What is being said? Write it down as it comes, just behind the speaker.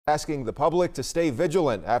asking the public to stay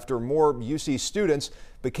vigilant after more UC students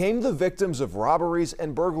became the victims of robberies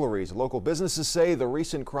and burglaries. Local businesses say the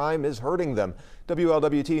recent crime is hurting them.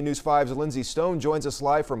 WLWT News 5's Lindsay Stone joins us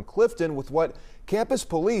live from Clifton with what campus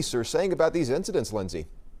police are saying about these incidents. Lindsay.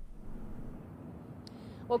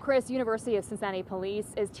 Well, Chris, University of Cincinnati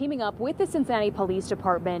Police is teaming up with the Cincinnati Police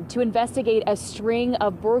Department to investigate a string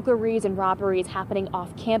of burglaries and robberies happening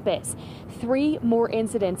off campus. 3 more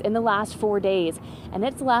incidents in the last 4 days, and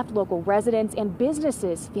it's left local residents and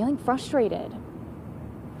businesses feeling frustrated.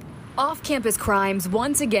 Off-campus crimes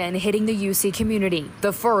once again hitting the UC community.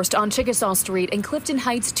 The first on Chickasaw Street in Clifton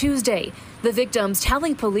Heights Tuesday. The victims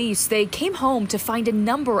telling police they came home to find a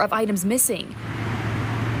number of items missing.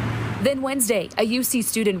 Then Wednesday, a UC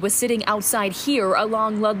student was sitting outside here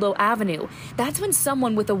along Ludlow Avenue. That's when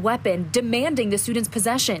someone with a weapon demanding the student's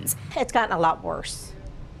possessions. It's gotten a lot worse.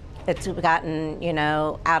 It's gotten,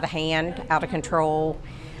 out of hand, out of control.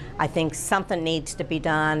 I think something needs to be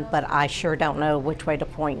done, but I sure don't know which way to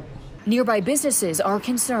point. Nearby businesses are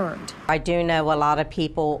concerned. I do know a lot of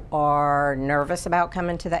people are nervous about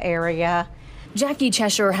coming to the area. Jackie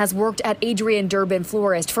Cheshire has worked at Adrian Durbin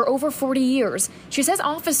Florist for over 40 years. She says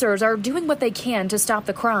officers are doing what they can to stop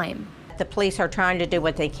the crime. The police are trying to do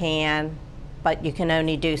what they can, but you can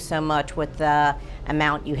only do so much with the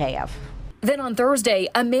amount you have. Then on Thursday,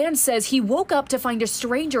 a man says he woke up to find a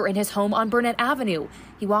stranger in his home on Burnett Avenue.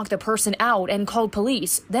 He walked the person out and called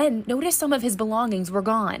police, then noticed some of his belongings were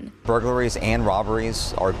gone. Burglaries and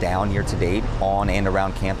robberies are down year to date on and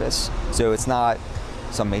around campus, so it's not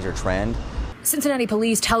some major trend. Cincinnati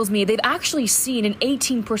Police tells me they've actually seen an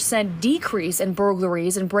 18% decrease in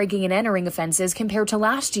burglaries and breaking and entering offenses compared to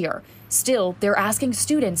last year. Still, they're asking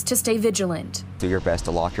students to stay vigilant. Do your best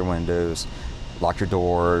to lock your windows, lock your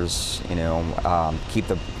doors, keep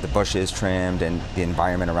the bushes trimmed and the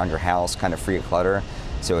environment around your house kind of free of clutter,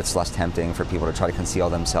 so it's less tempting for people to try to conceal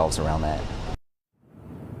themselves around that.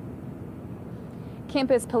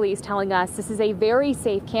 Campus police telling us this is a very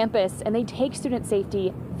safe campus and they take student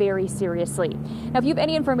safety very seriously. Now, if you have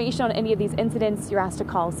any information on any of these incidents, you're asked to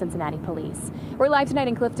call Cincinnati Police. We're live tonight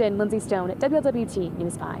in Clifton. Lindsay Stone at WLWT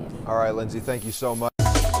News 5. All right, Lindsay, thank you so much.